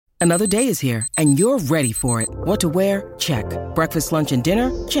Another day is here, and you're ready for it. What to wear? Check. Breakfast, lunch, and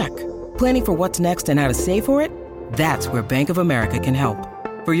dinner? Check. Planning for what's next and how to save for it? That's where Bank of America can help.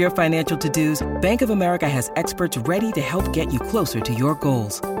 For your financial to-dos, Bank of America has experts ready to help get you closer to your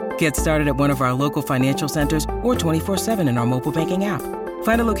goals. Get started at one of our local financial centers or 24/7 in our mobile banking app.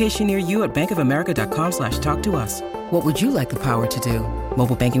 Find a location near you at bankofamerica.com/talktous. What would you like the power to do?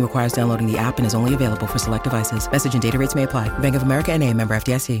 Mobile banking requires downloading the app and is only available for select devices. Message and data rates may apply. Bank of America N.A., member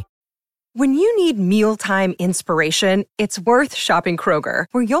FDIC. When you need mealtime inspiration, it's worth shopping Kroger,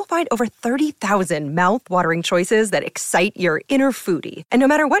 where you'll find over 30,000 mouth-watering choices that excite your inner foodie. And no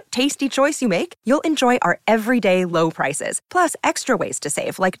matter what tasty choice you make, you'll enjoy our everyday low prices, plus extra ways to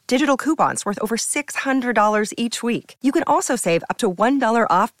save, like digital coupons worth over $600 each week. You can also save up to $1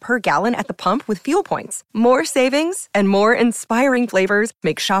 off per gallon at the pump with fuel points. More savings and more inspiring flavors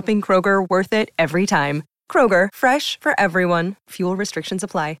make shopping Kroger worth it every time. Kroger, fresh for everyone. Fuel restrictions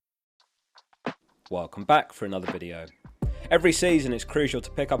apply. Welcome back for another video. Every season it's crucial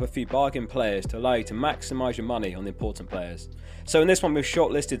to pick up a few bargain players to allow you to maximise your money on the important players. So in this one we've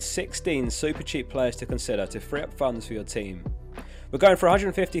shortlisted 16 super cheap players to consider to free up funds for your team. We're going for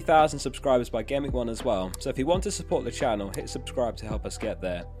 150,000 subscribers by Game Week 1 as well, so if you want to support the channel, hit subscribe to help us get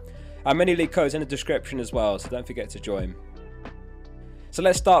there. Our mini league code's in the description as well, so don't forget to join. So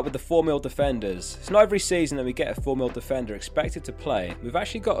let's start with the 4 mil defenders. It's not every season that we get a 4 mil defender expected to play. We've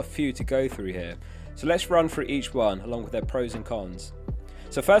actually got a few to go through here. So let's run through each one along with their pros and cons.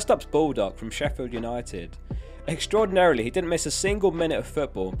 So first up's Baldock from Sheffield United. Extraordinarily, he didn't miss a single minute of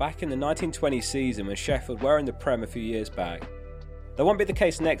football back in the 1920 season when Sheffield were in the Prem a few years back. That won't be the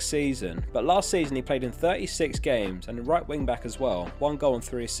case next season, but last season he played in 36 games and a right wing back as well, 1 goal and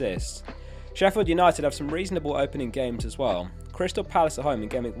 3 assists. Sheffield United have some reasonable opening games as well. Crystal Palace at home in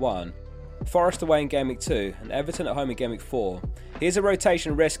Game Week 1, Forest away in Game Week 2 and Everton at home in Game Week 4. He is a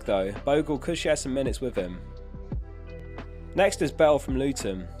rotation risk though, Bogle could share some minutes with him. Next is Bell from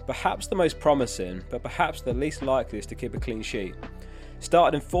Luton, perhaps the most promising, but perhaps the least likeliest to keep a clean sheet.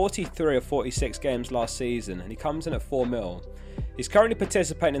 Started in 43 of 46 games last season and he comes in at 4 mil. He's currently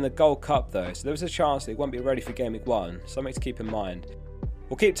participating in the Gold Cup though, so there is a chance that he won't be ready for Game Week 1, something to keep in mind.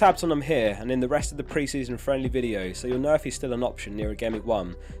 We'll keep tabs on him here and in the rest of the pre-season friendly videos, so you'll know if he's still an option near a Game Week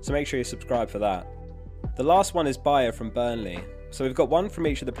 1, so make sure you subscribe for that. The last one is Bayer from Burnley. So we've got one from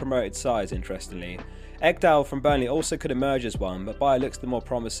each of the promoted sides, interestingly. Egdal from Burnley also could emerge as one, but Bayer looks the more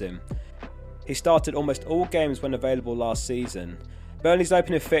promising. He started almost all games when available last season. Burnley's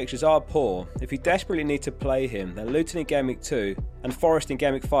opening fixtures are poor. If you desperately need to play him, then Luton in Game Week 2 and Forest in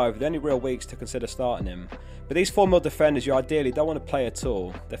Game Week 5 are the only real weeks to consider starting him. But these 4 mil defenders you ideally don't want to play at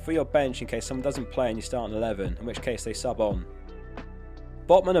all. They're for your bench in case someone doesn't play and you start on 11, in which case they sub on.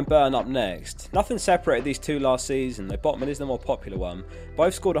 Botman and Burn up next. Nothing separated these two last season, though Botman is the more popular one.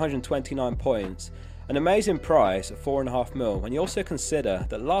 Both scored 129 points. An amazing price at 4.5 mil when you also consider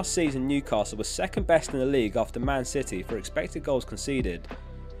that last season Newcastle was second best in the league after Man City for expected goals conceded.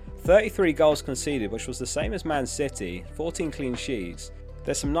 33 goals conceded, which was the same as Man City, 14 clean sheets.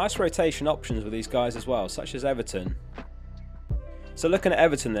 There's some nice rotation options with these guys as well, such as Everton. So looking at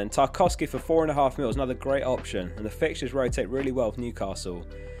Everton then, Tarkowski for 4.5 mil is another great option, and the fixtures rotate really well with Newcastle.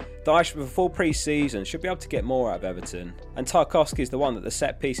 Dyche with a full pre-season should be able to get more out of Everton, and Tarkowski is the one that the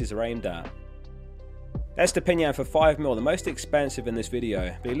set pieces are aimed at. Estepinian for 5 mil, the most expensive in this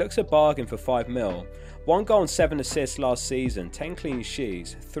video, but he looks a bargain for 5 mil. 1 goal and 7 assists last season, 10 clean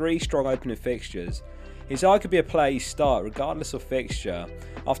sheets, 3 strong opening fixtures. He's arguably a player you start regardless of fixture,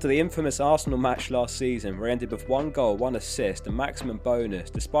 after the infamous Arsenal match last season where he ended with 1 goal, 1 assist and maximum bonus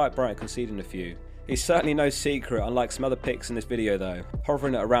despite Brighton conceding a few. He's certainly no secret, unlike some other picks in this video though,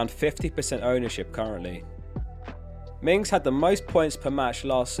 hovering at around 50% ownership currently. Mings had the most points per match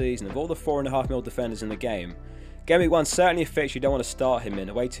last season of all the 4.5 mil defenders in the game. Game Week 1 certainly a fixture you don't want to start him in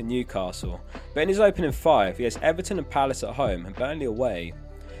away to Newcastle, but in his opening 5 he has Everton and Palace at home and Burnley away.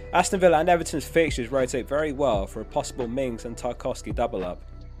 Aston Villa and Everton's fixtures rotate very well for a possible Mings and Tarkowski double up.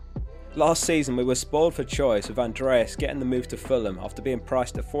 Last season we were spoiled for choice with Andreas getting the move to Fulham after being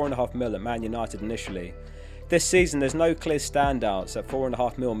priced at 4.5 mil at Man United initially. This season there's no clear standouts at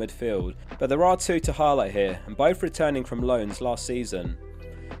 4.5 mil midfield, but there are 2 to highlight here, and both returning from loans last season.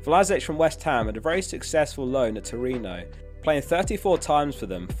 Vlasic from West Ham had a very successful loan at Torino, playing 34 times for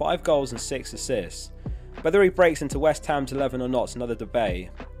them, 5 goals and 6 assists. Whether he breaks into West Ham's 11 or not is another debate,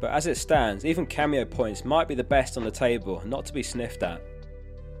 but as it stands, even cameo points might be the best on the table and not to be sniffed at.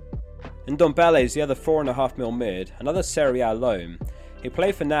 Ndombele is the other 4.5 mil mid, another Serie A loan. He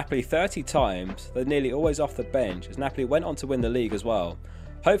played for Napoli 30 times, though nearly always off the bench, as Napoli went on to win the league as well.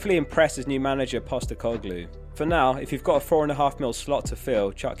 Hopefully impress his new manager Postecoglou. For now, if you've got a 4.5 mil slot to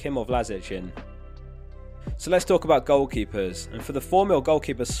fill, chuck him or Vlasic in. So let's talk about goalkeepers, and for the 4 mil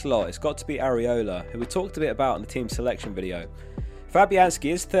goalkeeper slot, it's got to be Areola, who we talked a bit about in the team selection video.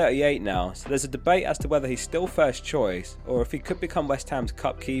 Fabianski is 38 now, so there's a debate as to whether he's still first choice, or if he could become West Ham's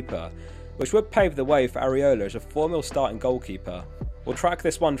cup keeper, which would pave the way for Areola as a 4 mil starting goalkeeper. We'll track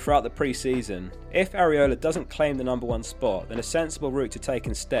this one throughout the pre-season. If Areola doesn't claim the number 1 spot, then a sensible route to take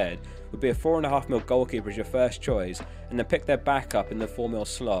instead would be a 4.5 mil goalkeeper as your first choice, and then pick their backup in the 4 mil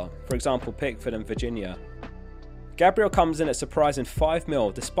slot, for example Pickford and Virginia. Gabriel comes in at surprising 5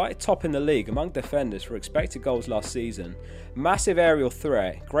 mil despite topping the league among defenders for expected goals last season. Massive aerial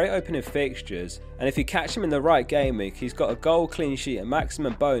threat, great opening fixtures, and if you catch him in the right game week, he's got a goal, clean sheet and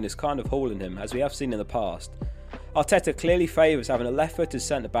maximum bonus kind of hauling him, as we have seen in the past. Arteta clearly favours having a left-footed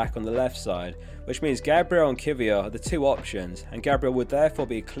centre-back on the left side, which means Gabriel and Kivior are the 2 options, and Gabriel would therefore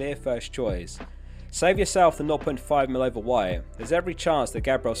be a clear first choice. Save yourself the 0.5 mil over White. There's every chance that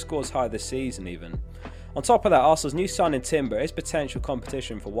Gabriel scores high this season even. On top of that, Arsenal's new signing Timber is potential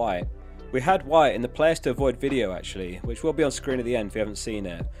competition for White. We had White in the players to avoid video actually, which will be on screen at the end if you haven't seen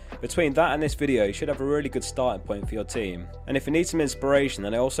it. Between that and this video, you should have a really good starting point for your team. And if you need some inspiration,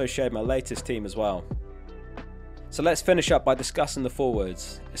 then I also shared my latest team as well. So let's finish up by discussing the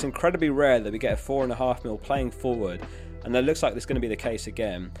forwards. It's incredibly rare that we get a 4.5 mil playing forward, and it looks like this is going to be the case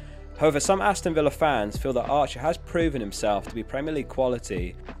again. However, some Aston Villa fans feel that Archer has proven himself to be Premier League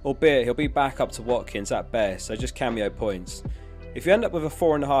quality, albeit he'll be back up to Watkins at best, so just cameo points. If you end up with a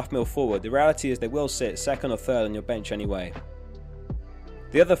 4.5 mil forward, the reality is they will sit second or third on your bench anyway.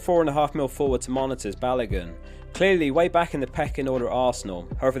 The other 4.5 mil forward to monitor is Balogun. Clearly way back in the pecking order at Arsenal,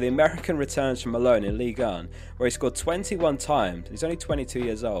 however the American returns from Malone in Ligue 1, where he scored 21 times, he's only 22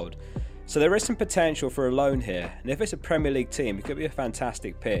 years old. So there is some potential for a loan here, and if it's a Premier League team, it could be a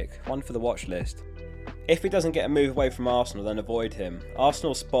fantastic pick, one for the watch list. If he doesn't get a move away from Arsenal, then avoid him.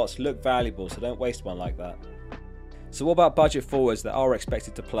 Arsenal spots look valuable, so don't waste one like that. So what about budget forwards that are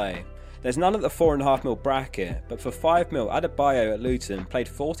expected to play? There's none at the 4.5 mil bracket, but for 5 mil, Adebayo at Luton played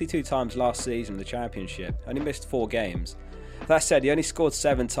 42 times last season in the Championship, only missed 4 games. That said, he only scored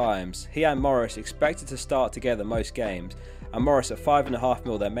 7 times. He and Morris expected to start together most games, and Morris at 5.5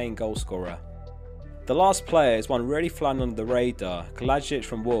 mil their main goal scorer. The last player is one really flying under the radar, Kalajic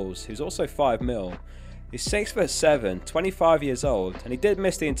from Wolves, who's also 5 mil. He's 6'7", 25 years old, and he did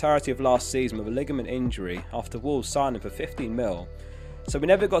miss the entirety of last season with a ligament injury after Wolves signed him for 15 mil, so we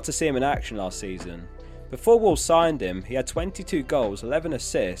never got to see him in action last season. Before Wolves signed him, he had 22 goals, 11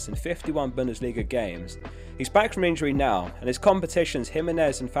 assists in 51 Bundesliga games. He's back from injury now, and his competition's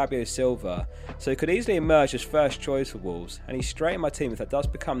Jimenez and Fabio Silva, so he could easily emerge as first choice for Wolves, and he's straight in my team if that does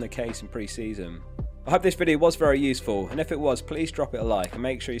become the case in pre-season. I hope this video was very useful, and if it was, please drop it a like and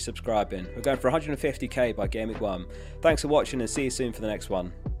make sure you're subscribing. We're going for 150k by Game Week 1. Thanks for watching and see you soon for the next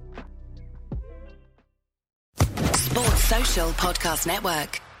one. Sports Social Podcast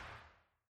Network.